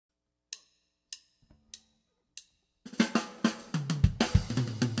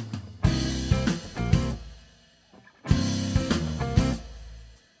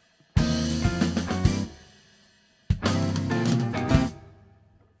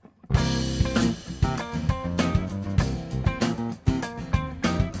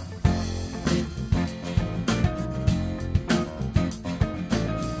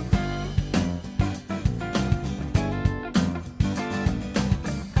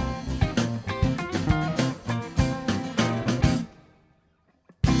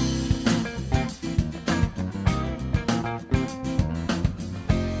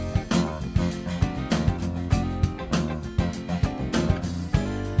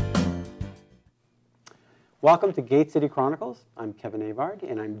Welcome to Gate City Chronicles. I'm Kevin Avard,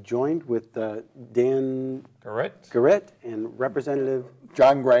 and I'm joined with Dan Garrett and Representative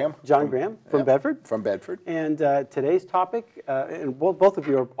John Graham from Bedford. From Bedford. And today's topic, and both of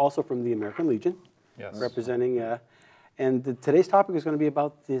you are also from the American Legion, yes, representing. Today's topic is going to be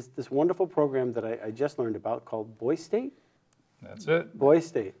about this wonderful program that I just learned about called Boy State. That's it. Boy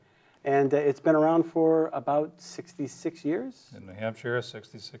State. And it's been around for about 66 years. In New Hampshire,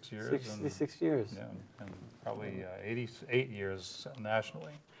 66 years. 66 years. Yeah, and probably 88 years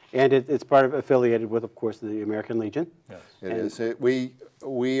nationally. And it's affiliated with, of course, the American Legion. Yes. It is.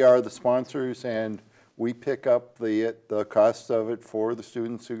 We are the sponsors, and we pick up the cost of it for the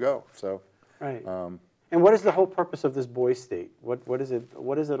students who go. So. Right. And what is the whole purpose of this Boy State? What is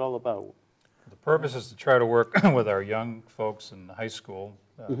it all about? The purpose is to try to work with our young folks in high school,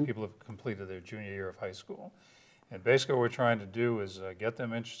 people who have completed their junior year of high school. And basically what we're trying to do is get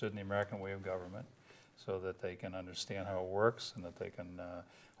them interested in the American way of government so that they can understand how it works and that they can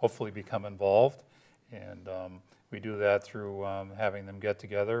hopefully become involved. And we do that through having them get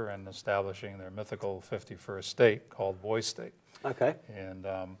together and establishing their mythical 51st state called Boy State. Okay. And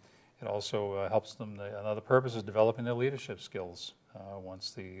it also helps them, another purpose is developing their leadership skills.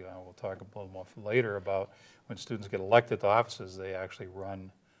 We'll talk a little more later about when students get elected to offices, they actually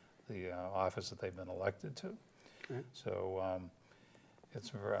run the office that they've been elected to. Right. So it's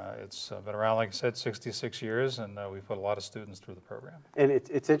been around, like I said, 66 years, and we've put a lot of students through the program. And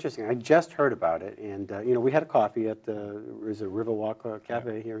it's interesting. I just heard about it, and we had a coffee at the Riverwalk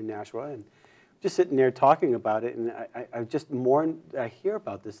Cafe here in Nashua, and just sitting there talking about it, and I hear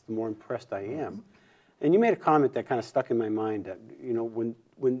about this, the more impressed I am. And you made a comment that kind of stuck in my mind that,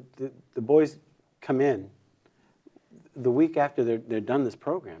 when the boys come in, the week after they're done this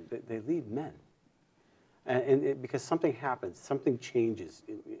program, they leave men. Because something happens, something changes,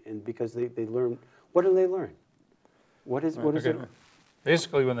 and because they learn, what do they learn? What is it?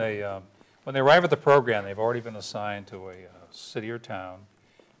 Basically, when they arrive at the program, they've already been assigned to a city or town,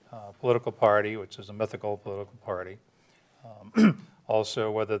 political party, which is a mythical political party,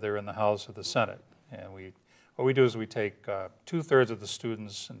 also whether they're in the House or the Senate. And what we do is we take 2/3 of the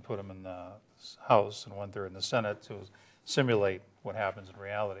students and put them in the House and 1/3 in the Senate to simulate what happens in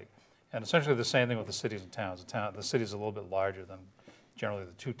reality. And essentially the same thing with the cities and towns. The city is a little bit larger than generally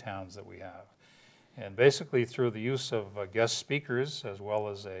the two towns that we have. And basically through the use of guest speakers as well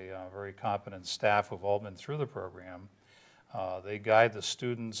as a very competent staff who've all been through the program, they guide the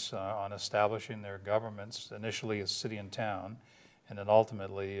students on establishing their governments, initially as city and town, and then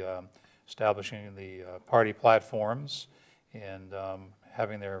ultimately establishing the party platforms and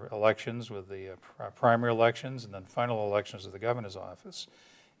having their elections with the primary elections and then final elections of the governor's office.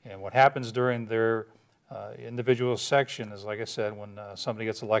 And what happens during their individual section is, like I said, when somebody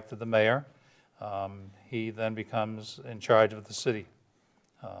gets elected the mayor, he then becomes in charge of the city.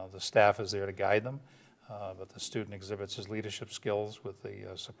 The staff is there to guide them, but the student exhibits his leadership skills with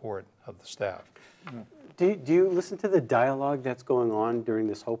the support of the staff. Do you listen to the dialogue that's going on during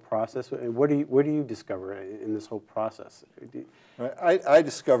this whole process? And what do you discover in this whole process? I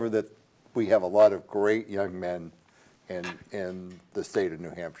discovered that we have a lot of great young men in the state of New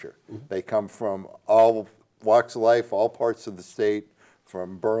Hampshire. Mm-hmm. They come from all walks of life, all parts of the state,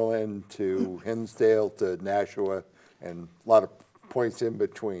 from Berlin to Hinsdale to Nashua, and a lot of points in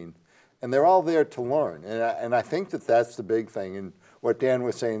between. And they're all there to learn. And I think that that's the big thing. And what Dan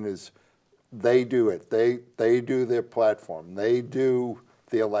was saying is they do it. They do their platform. They do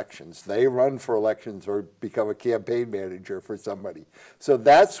the elections. They run for elections or become a campaign manager for somebody. So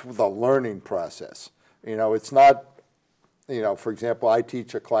that's the learning process. It's not, for example, I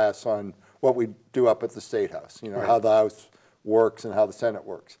teach a class on what we do up at the State House, right. How the House works and how the Senate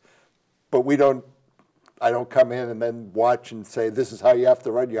works. But I don't come in and then watch and say, this is how you have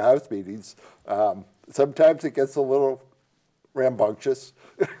to run your House meetings. Sometimes it gets a little rambunctious,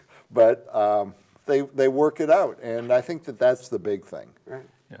 but they work it out, and I think that that's the big thing. Right.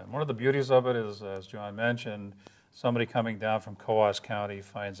 Yeah, one of the beauties of it is, as John mentioned, somebody coming down from Coos County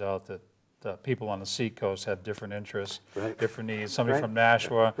finds out that the people on the seacoast have different interests, right. Different needs. Somebody right. from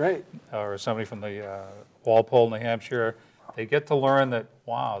Nashua, right. Or somebody from the Walpole, New Hampshire, they get to learn that,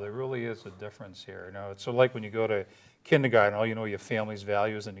 wow, there really is a difference here. It's sort of like when you go to kindergarten, all you know your family's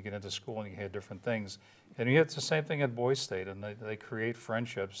values, and you get into school and you hear different things. And it's the same thing at Boy State, and they create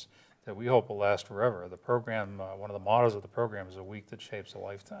friendships that we hope will last forever. The program, one of the mottos of the program is a week that shapes a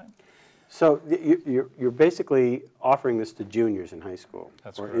lifetime. So you're basically offering this to juniors in high school,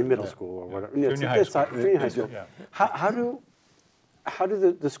 That's or correct. in middle school, or whatever. Junior high school. Junior high school. Yeah. How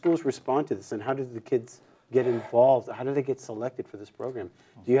do the schools respond to this, and how do the kids get involved? How do they get selected for this program?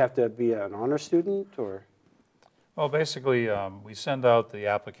 Do you have to be an honor student, or? Well, basically, we send out the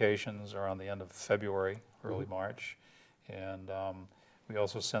applications around the end of February, early March, and we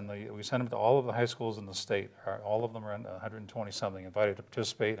also send them to all of the high schools in the state. All of them are 120-something invited to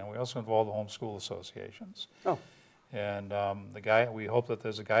participate, and we also involve the homeschool associations. Oh, And we hope that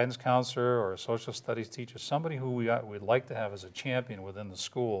there's a guidance counselor or a social studies teacher, somebody who we'd like to have as a champion within the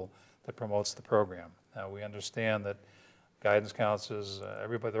school that promotes the program. Now, we understand that guidance counselors,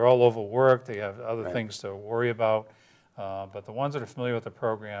 everybody, they're all overworked, they have other things to worry about, but the ones that are familiar with the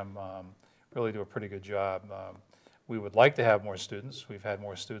program really do a pretty good job. We would like to have more students. We've had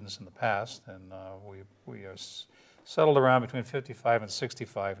more students in the past, and we are settled around between 55 and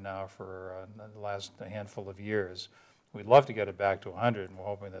 65 now for the last handful of years. We'd love to get it back to 100, and we're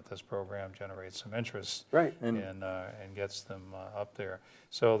hoping that this program generates some interest and gets them up there.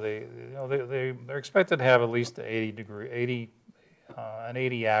 So they're expected to have at least an 80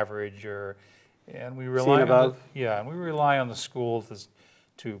 average, and we rely on and we rely on the schools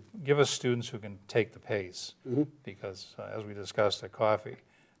to give us students who can take the pace, because as we discussed at coffee,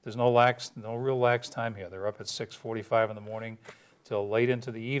 there's no real lax time here. They're up at 6:45 in the morning till late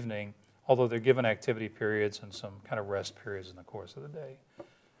into the evening, although they're given activity periods and some kind of rest periods in the course of the day.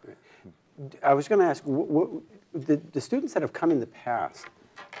 I was going to ask, the students that have come in the past,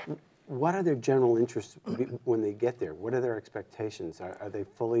 what are their general interests when they get there? What are their expectations? Are they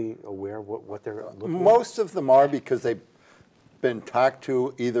fully aware of what they're looking at? Most of them are, because they've been talked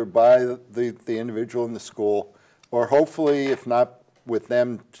to either by the individual in the school, or hopefully, if not with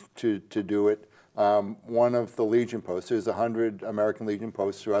them to do it, one of the Legion posts. There's 100 American Legion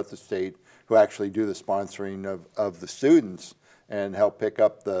posts throughout the state who actually do the sponsoring of the students and help pick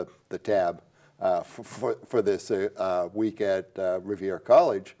up the tab for this week at Riviera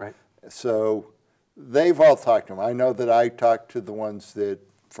College. Right. So they've all talked to them. I know that I talked to the ones that,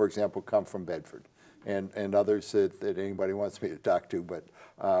 for example, come from Bedford, and others that anybody wants me to talk to, but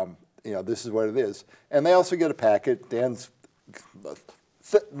this is what it is. And they also get a packet. Dan's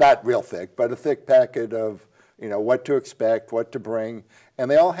not real thick, but a thick packet of what to expect, what to bring, and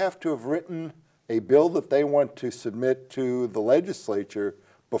they all have to have written a bill that they want to submit to the legislature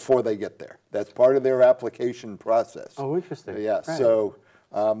before they get there. That's part of their application process. Oh, interesting. Yeah, Right. so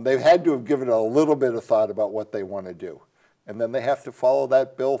they've had to have given it a little bit of thought about what they want to do, and then they have to follow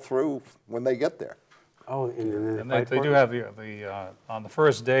that bill through when they get there. Oh, And they do have on the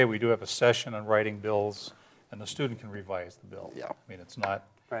first day, we do have a session on writing bills, and the student can revise the bill. Yeah. I mean, it's not.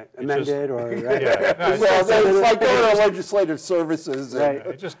 right, it's amended just- or right? Yeah, no, Well, it's like going to legislative services. And, Right.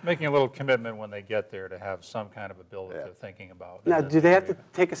 it's just making a little commitment when they get there to have some kind of a bill that they're thinking about. Now, And do they have to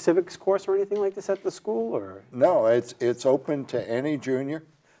take a civics course or anything like this at the school, or? No, it's open to any junior,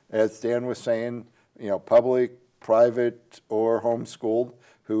 as Dan was saying, public, private, or homeschooled,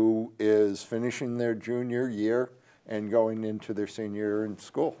 who is finishing their junior year and going into their senior year in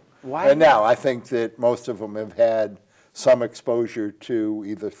school. Why? And now, I think that most of them have had some exposure to,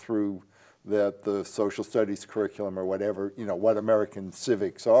 either through the social studies curriculum or whatever, what American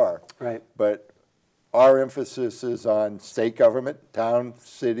civics are. Right. But our emphasis is on state government, town,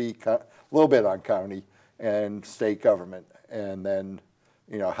 city, a little bit on county and state government, and then,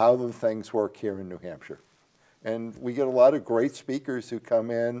 how the things work here in New Hampshire. And we get a lot of great speakers who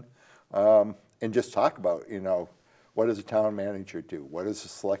come in and just talk about, what does a town manager do? What does a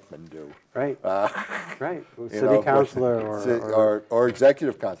selectman do? Right, right, You city know, councilor or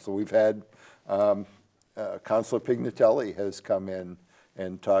executive council. We've had Councilor Pignatelli has come in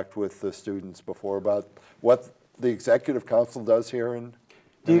and talked with the students before about what the executive council does here in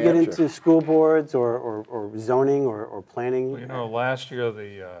do you New get Hampshire. into school boards or zoning or planning? Well, last year,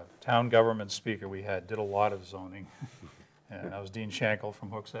 the town government speaker we had did a lot of zoning. And that was Dean Shankle from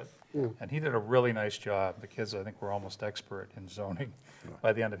Hooksett. And he did a really nice job. The kids, I think, were almost expert in zoning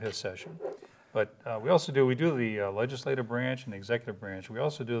by the end of his session. But we do the legislative branch and the executive branch. We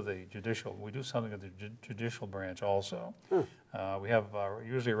also do the judicial. We do something at the judicial branch also. We have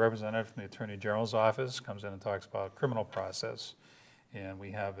usually a representative from the Attorney General's office comes in and talks about criminal process. And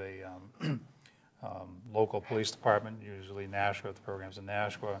we have a local police department, usually Nashua, the program's in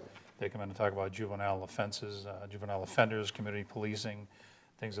Nashua. They come in and talk about juvenile offenses, juvenile offenders, community policing,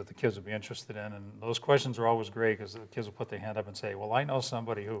 things that the kids would be interested in. And those questions are always great because the kids will put their hand up and say, well, I know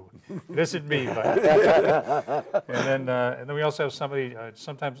somebody who. It isn't me. But. and then we also have somebody,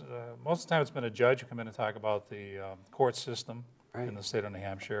 sometimes, most of the time it's been a judge who come in and talk about the court system in the state of New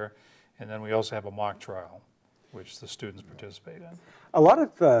Hampshire. And then we also have a mock trial, which the students participate in. A lot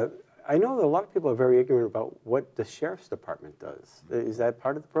of, I know that a lot of people are very ignorant about what the sheriff's department does. Is that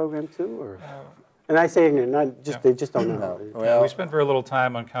part of the program too, or? And I say ignorant, not just they just don't know. Well, We spend very little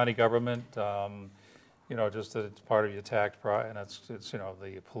time on county government. you know, just that it's part of your and it's, you know,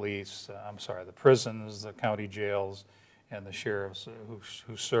 the police, the prisons, the county jails, and the sheriffs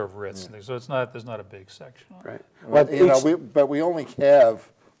who serve writs. And things. So there's not a big section on it. Right. Well, you know, but we only have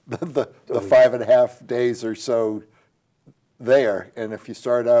the 5.5 days or so there, and if you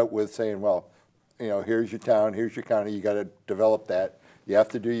start out with saying, well, you know, here's your town, here's your county, you got to develop that. You have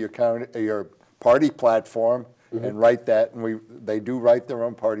to do your party platform and write that, and they do write their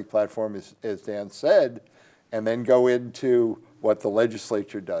own party platform, as Dan said, and then go into what the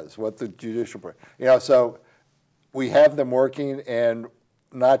legislature does, what the judicial, you know, so we have them working, and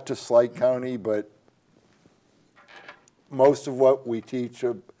not to slight county, but most of what we teach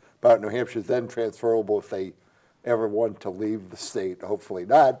about New Hampshire is then transferable if they ever want to leave the state. Hopefully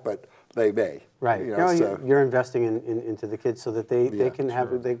not, but they may. Right. You know, so. You're investing into the kids so that they can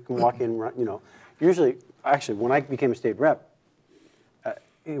they can walk in. You know, usually, actually, when I became a state rep,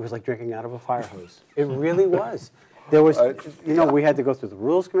 it was like drinking out of a fire hose. It really was. There was, you know, we had to go through the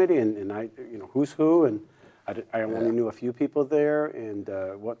rules committee and I, you know, who's who, and I only knew a few people there, and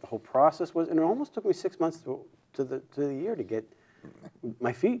what the whole process was, and it almost took me 6 months to the year to get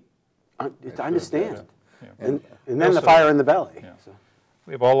my feet to understand. Yeah. And then the fire in the belly. Yeah. So.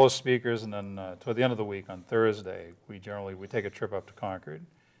 We have all those speakers, and then toward the end of the week on Thursday, we take a trip up to Concord,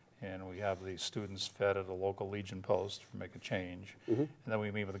 and we have the students fed at a local Legion post for Make a Change, and then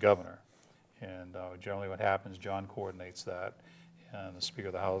we meet with the governor. And generally what happens, John coordinates that, and the Speaker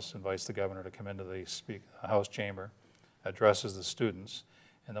of the House invites the governor to come into the House chamber, addresses the students,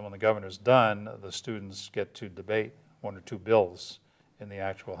 and then when the governor's done, the students get to debate 1 or 2 bills in the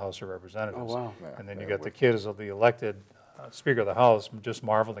actual House of Representatives. Oh, wow. And then you get the kids of the elected Speaker of the House just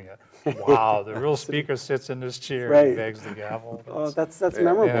marveling at, wow, the real speaker sits in this chair Right. and begs the gavel. Oh, that's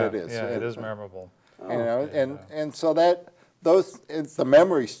memorable. Yeah, It is. yeah, it is memorable. You know, and so the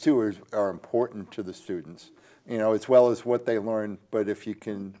memories too are important to the students, you know, as well as what they learn. But if you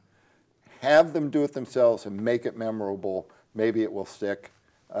can have them do it themselves and make it memorable, maybe it will stick.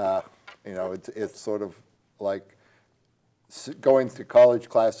 You know, it's sort of like going to college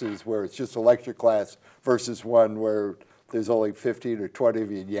classes where it's just a lecture class versus one where there's only 15 or 20 of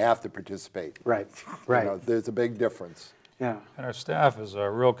you and you have to participate. Right, right. You know, there's a big difference. Yeah. And our staff is a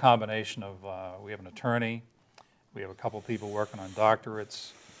real combination of, we have an attorney, we have a couple people working on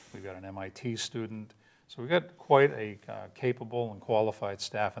doctorates, we've got an MIT student. So we've got quite a capable and qualified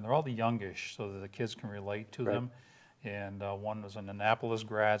staff, and they're all the youngish so that the kids can relate to them. And one is an Annapolis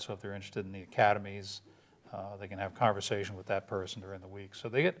grad, so if they're interested in the academies, they can have conversation with that person during the week. So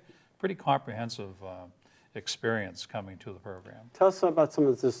they get pretty comprehensive experience coming to the program. Tell us about some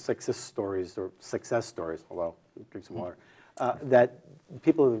of the success stories, although drink some water, that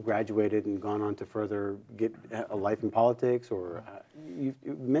people who have graduated and gone on to further get a life in politics, or you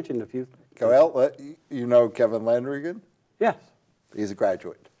mentioned a few. Well, you know Kevin Landrigan? Yes. He's a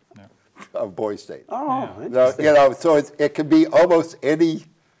graduate of Boise State. Oh, Yeah. interesting. You know, so it can be almost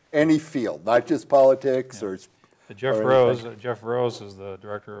any field, not just politics or. Jeff Rose is the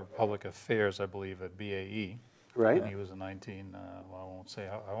Director of Public Affairs, I believe, at BAE. Right. And he was a 19, well,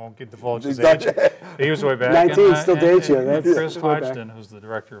 I won't divulge his age. He was way back. 19 still dates you. And That's Chris way back. Hodgson, who's the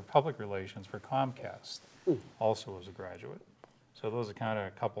Director of Public Relations for Comcast, also was a graduate. So those are kind of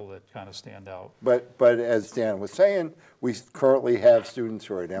a couple that kind of stand out. But as Dan was saying, we currently have students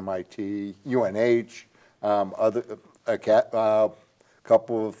who are at MIT, UNH, a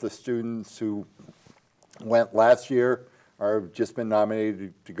couple of the students who went last year have just been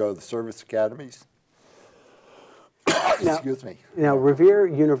nominated to go to the service academies. Now, Excuse me. Now, Revere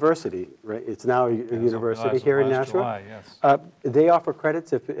University, right? It's now a university here in Last Nashua. July, yes. They offer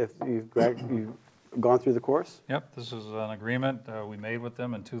credits if you've gone through the course. Yep, this is an agreement we made with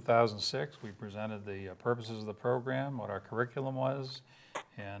them in 2006. We presented the purposes of the program, what our curriculum was,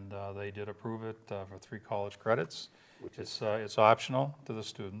 and they did approve it for 3 college credits. It's optional to the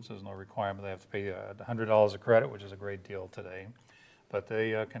students. There's no requirement. They have to pay $100 a credit, which is a great deal today. But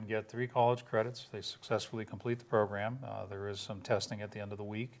they can get 3 college credits. They successfully complete the program. There is some testing at the end of the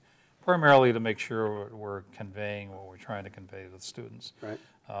week, primarily to make sure we're conveying what we're trying to convey to the students.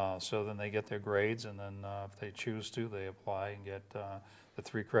 Right. So then they get their grades, and then if they choose to, they apply and get the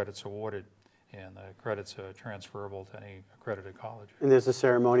 3 credits awarded. And the credits are transferable to any accredited college. And there's a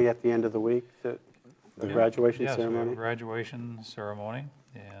ceremony at the end of the week, the graduation Yes, we have ceremony? a graduation ceremony,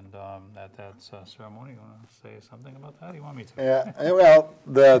 and at that ceremony, you want to say something about that? You want me to? Yeah, well,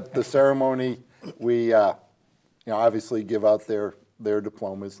 the ceremony, we you know, obviously give out their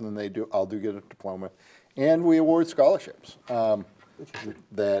diplomas, and then I'll get a diploma, and we award scholarships.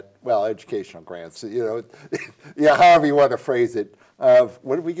 Educational grants, you know, yeah, however you want to phrase it. of,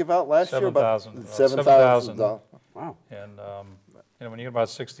 what did we give out last year? $7,000. $7,000. Wow. And, when you get about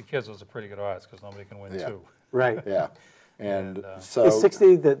 60 kids, those are pretty good odds, because nobody can win Yeah. two. Right. Yeah, and Is so,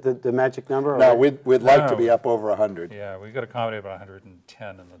 60 the magic number? no, or- we'd like to be No. up over 100. Yeah, we've got to accommodate about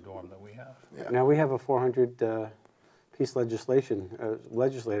 110 in the dorm that we have. Yeah. Now, we have a 400-piece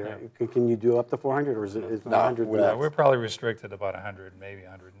legislator. Can you do up to 400, or is it is No, 100? well, Yeah, we're probably restricted to about 100, maybe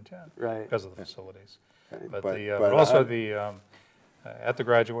 110. Right. Because of the facilities. But But- the, but but also I- at the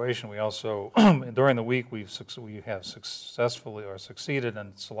graduation, we also, during the week, we have successfully or succeeded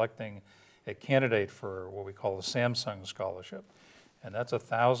in selecting a candidate for what we call the Samsung Scholarship. And that's a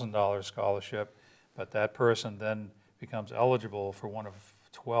 $1,000 scholarship, but that person then becomes eligible for one of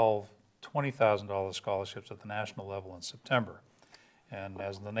 12 $20,000 scholarships at the national level in September. And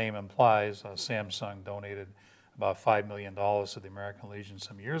as the name implies, Samsung donated about $5 million to the American Legion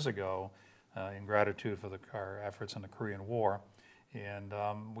some years ago in gratitude for our efforts in the Korean War. And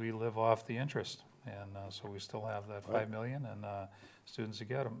we live off the interest. And so we still have that $5 million, and students who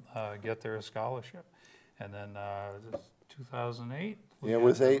get their scholarship. And then 2008? Yeah, it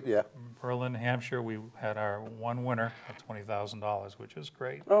was 8, yeah. Berlin, Hampshire, we had our one winner of $20,000, which is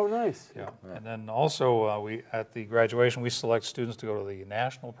great. Oh, nice. Yeah. And then also, at the graduation, we select students to go to the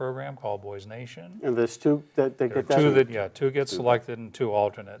national program called Boys Nation. And there's two that There get are that? two get selected and 2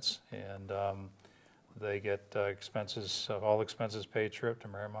 alternates. And they get all expenses paid trip to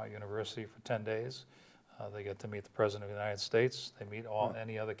Marymount University for 10 days. They get to meet the President of the United States. They meet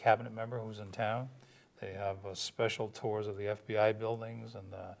any other cabinet member who's in town. They have special tours of the FBI buildings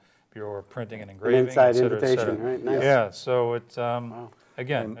and the Bureau of Printing and Engraving, inside et cetera, et invitation, cetera. right? Nice. Yeah, so it's, And-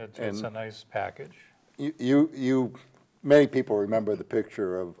 again, it's a nice package. Many people remember the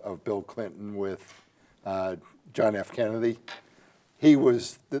picture of Bill Clinton with John F. Kennedy. He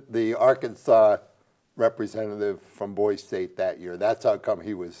was the Arkansas representative from Boise State that year. That's how come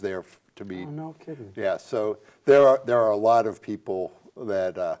he was there to meet. Oh, no kidding. Yeah, so there are a lot of people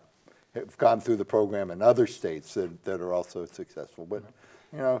that have gone through the program in other states that are also successful. But,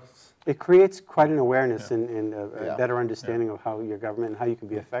 you know, It creates quite an awareness and a Yeah. better understanding of how your government and how you can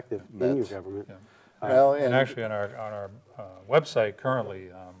be effective in your That's- government. Yeah. well, And actually, on our website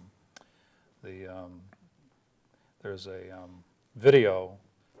currently, there's a video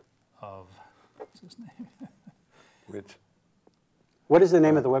of, what's his name? which, What is the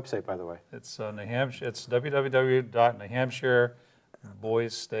name of the website, by the way? It's New Hampshire. It's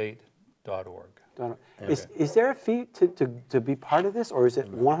www.newhampshireboystate.org. Don't know. Is there a fee to be part of this, or is it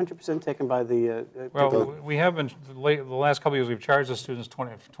 100% taken by the? Well, we have been, the last couple of years, we've charged the students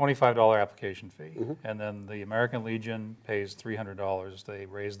 $25 application fee. And then the American Legion pays $300. They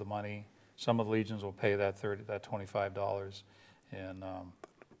raise the money. Some of the legions will pay that $25. And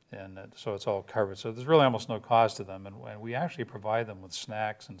so it's all covered. So there's really almost no cost to them. And we actually provide them with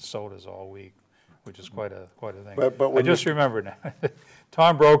snacks and sodas all week, which is quite a thing. But I when just remembered now,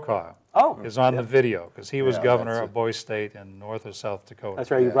 Tom Brokaw Oh, is on the video, because he was Yeah, governor that's of Boise State in North or South Dakota. that's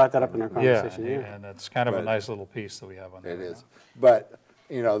right. You brought that up in our Yeah, conversation. Yeah. and it's kind of a But- nice little piece that we have on there. it is. But,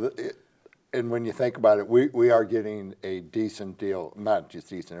 you know, and when you think about it, we are getting a decent deal, not just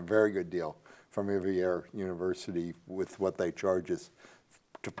decent, a very good deal from Avard University with what they charge us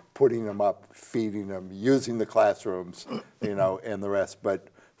to putting them up, feeding them, using the classrooms, you know, and the rest. But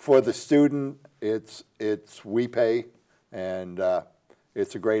for the student, we pay, and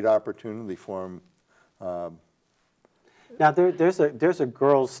it's a great opportunity for them. Now there's a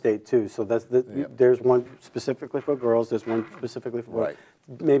girls' state too. So Yep. there's one specifically for girls. There's one specifically for Right.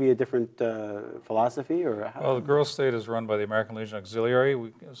 maybe a different philosophy or. How? Well, the Girls State is run by the American Legion Auxiliary.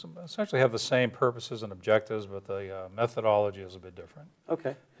 We essentially have the same purposes and objectives, but the methodology is a bit different.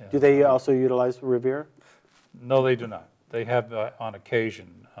 Okay. Yeah. Do they also utilize Revere? No, they do not. They have on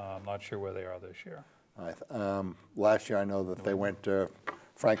occasion. I'm not sure where they are this year. Last year, I know that they went to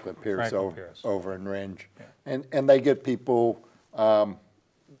Franklin Pierce, Franklin Pierce. over in Ringe. Yeah. And they get people, some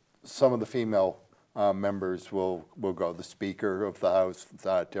of the female members will go. The Speaker of the House,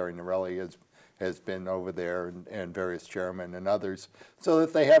 Terry Norelli, has been over there, and various chairmen and others, so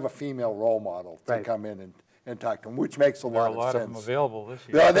that they have a female role model to Right. come in and talk to them, which makes a There are lot a lot of of them sense. available this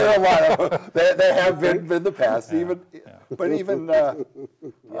year. Yeah, there are a lot of them. They have been in the past, but even,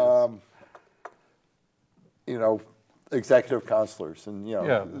 you know, executive counselors and, you know,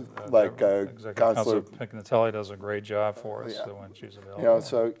 Yeah, like Executive Counselor, Counselor Pignatelli does a great job for us Yeah. when she's available. you know,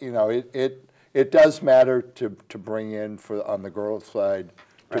 so, you know, it does matter to bring in on the girls' side,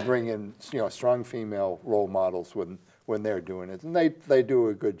 to bring in, you know, strong female role models when they're doing it. And they do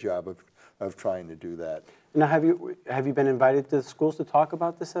a good job of trying to do that. Now, have you been invited to schools to talk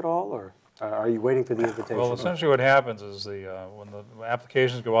about this at all, or? Are you waiting for the invitation? Well, essentially what happens is when the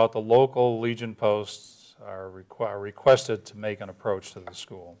applications go out, the local Legion posts are requested to make an approach to the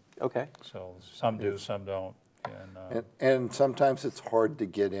school. Okay. So some do, some don't. And sometimes it's hard to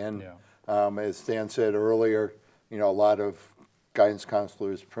get in. Yeah. As Stan said earlier, a lot of guidance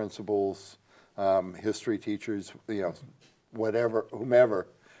counselors, principals, history teachers, whatever, whomever,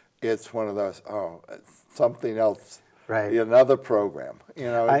 it's one of those, something else, Right. another program.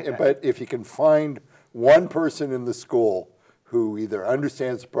 But if you can find one person in the school who either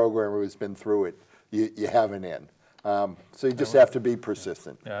understands the program or has been through it, you have an in. So you just have to be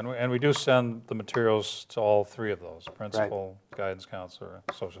persistent. Yeah, and we do send the materials to all three of those, principal, guidance counselor,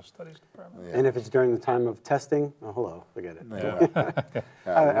 social studies department. Yeah. And if it's during the time of testing, oh, hello, forget it.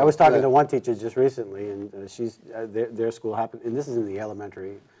 Yeah. I was talking to one teacher just recently, and their school happened, and this is in the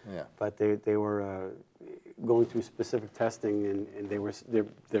elementary, Yeah. but they were going through specific testing, and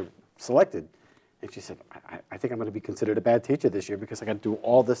they're selected. And she said, I think I'm going to be considered a bad teacher this year because I got to do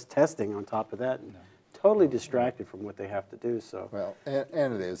all this testing on top of that. And totally distracted from what they have to do. So Well,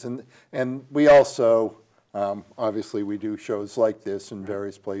 and it is, and we also, obviously, we do shows like this in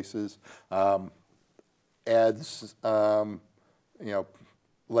various places, ads,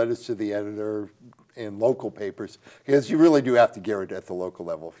 letters to the editor in local papers, because you really do have to gear it at the local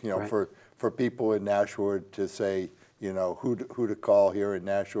level. Right. For people in Nashua to say, who to call here in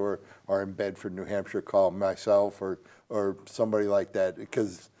Nashua or in Bedford, New Hampshire, call myself or somebody like that,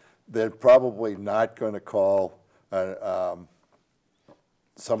 because they're probably not going to call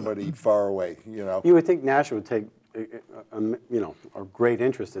somebody far away, you would think Nashua would take a great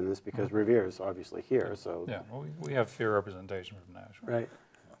interest in this because Revere is obviously here. So Yeah, well, we have fair representation from Nashville. right.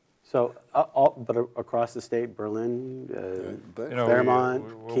 So, but across the state, Berlin, Claremont,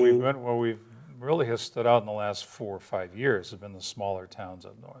 Keene. We've really has stood out in the last 4 or 5 years has been the smaller towns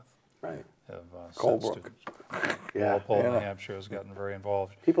up north. Right. Have sent Colebrook. students. Yeah. Walpole, New Yeah. Hampshire has gotten very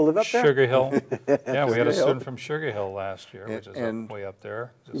involved. People live up there? Sugar Hill. Yeah, we had a Sugar Hill. student from Sugar Hill last year, which is And- way up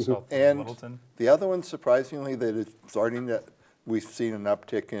there, just south of And Littleton. the other one, surprisingly, that is starting to, we've seen an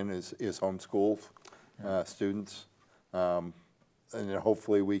uptick in is homeschool students. And then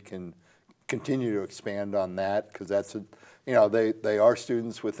hopefully we can continue to expand on that, because that's they are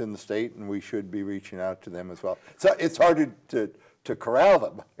students within the state, and we should be reaching out to them as well. So it's harder to corral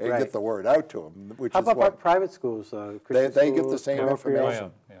them and Right. get the word out to them, which How is about what, private schools? Christian they get the schools, same parochial? Oh,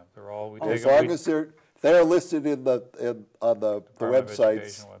 information. yeah, they're all, we as take long we- as they're listed on the Department of websites,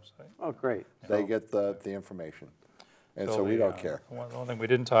 Education website. Oh, great. they get the information. And so we the, don't care. One thing we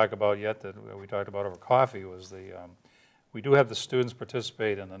didn't talk about yet that we talked about over coffee was we do have the students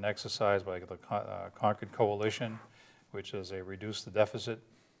participate in an exercise by the Concord Coalition, which is a reduce the deficit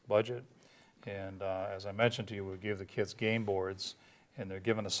budget. And as I mentioned to you, we give the kids game boards, and they're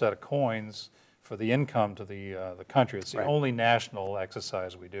given a set of coins for the income to the country. It's the Right. only national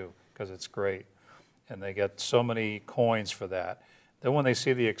exercise we do because it's great. And they get so many coins for that. Then when they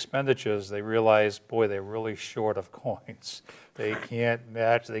see the expenditures, they realize, boy, they're really short of coins. They can't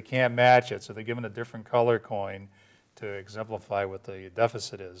match it, so they're given a different color coin to exemplify what the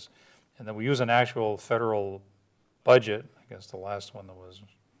deficit is. And then we use an actual federal budget, I guess the last one that was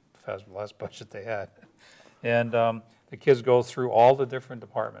the last budget they had. And the kids go through all the different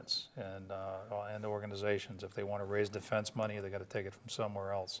departments and the organizations. If they want to raise defense money, they got to take it from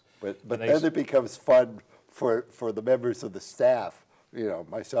somewhere else. But And they then it becomes fun for the members of the staff,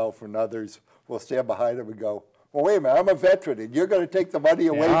 myself and others will stand behind them and go, well, wait a minute, I'm a veteran, and you're going to take the money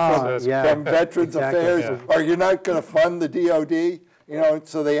away Yeah. from Veterans Exactly. Affairs, Yeah. or you're not going to fund the DOD?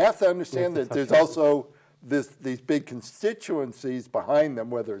 So they have to understand that there's also these big constituencies behind them,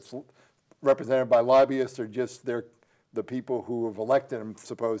 whether it's represented by lobbyists or just the people who have elected them,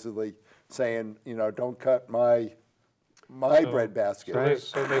 supposedly, saying, don't cut my breadbasket. Right.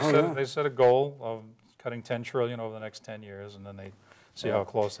 So they set a goal of cutting 10 trillion over the next 10 years, and then they see how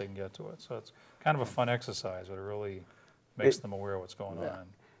close they can get to it. So it's kind of a fun exercise, but it really makes them aware of what's going on.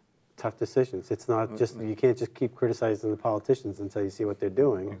 Tough decisions. It's not just, you can't just keep criticizing the politicians until you see what they're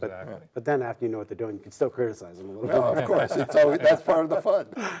doing. Exactly. But then after you know what they're doing, you can still criticize them a little No, bit. of course, that's part of the fun.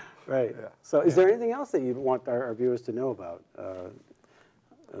 Right. So is there anything else that you'd want our viewers to know about?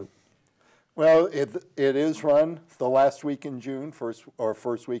 Well, it is run the last week in June,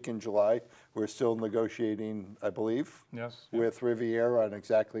 first week in July. We're still negotiating, I believe, Yes. with Riviera on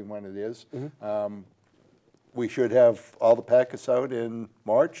exactly when it is. We should have all the packets out in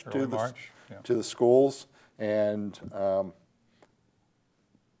March Early to March, yeah. the schools, and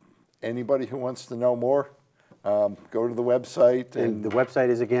anybody who wants to know more, go to the website. And the website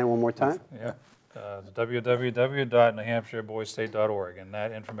is again one more time? Yeah. www.newhampshirebolstate.org, and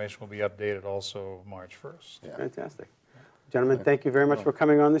that information will be updated also March 1st. Yeah. Fantastic. Gentlemen, thank you very much for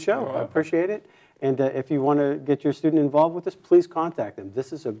coming on the show. I appreciate it. And if you want to get your student involved with this, please contact them.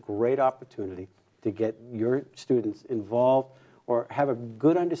 This is a great opportunity to get your students involved or have a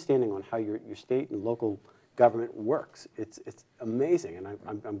good understanding on how your state and local government works. It's amazing, and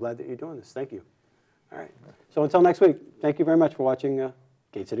I'm glad that you're doing this. Thank you. All right. So until next week, thank you very much for watching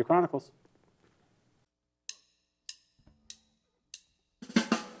Gate City Chronicles.